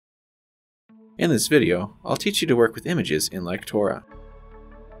In this video, I'll teach you to work with images in Lectora.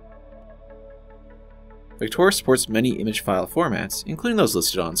 Lectora supports many image file formats, including those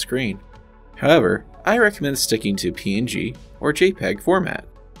listed on screen. However, I recommend sticking to PNG or JPEG format.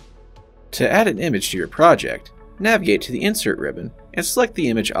 To add an image to your project, navigate to the Insert ribbon and select the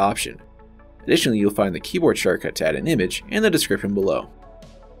Image option. Additionally, you'll find the keyboard shortcut to add an image in the description below.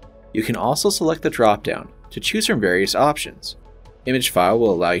 You can also select the drop-down to choose from various options. Image File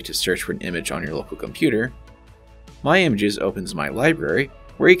will allow you to search for an image on your local computer. My Images opens My Library,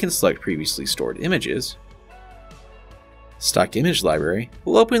 where you can select previously stored images. Stock Image Library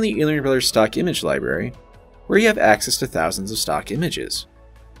will open the eLearning Brothers Stock Image Library, where you have access to thousands of stock images.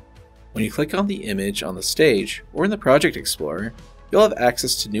 When you click on the image on the stage or in the Project Explorer, you'll have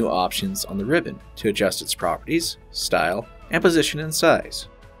access to new options on the ribbon to adjust its properties, style, and position and size.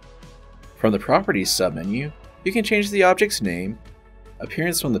 From the Properties submenu, you can change the object's name,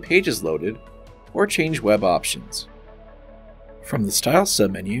 appearance when the page is loaded, or change web options. From the Style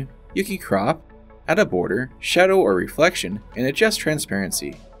submenu, you can crop, add a border, shadow, or reflection, and adjust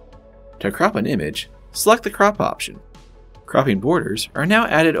transparency. To crop an image, select the Crop option. Cropping borders are now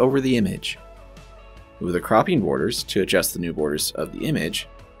added over the image. Move the cropping borders to adjust the new borders of the image,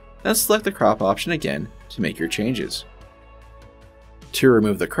 then select the Crop option again to make your changes. To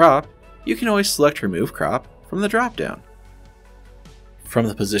remove the crop, you can always select Remove Crop from the drop-down. From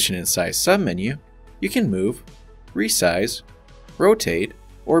the Position and Size submenu, you can move, resize, rotate,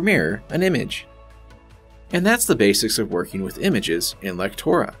 or mirror an image. And that's the basics of working with images in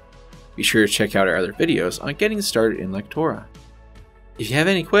Lectora. Be sure to check out our other videos on getting started in Lectora. If you have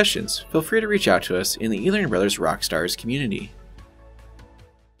any questions, feel free to reach out to us in the eLearning Brothers Rockstars community.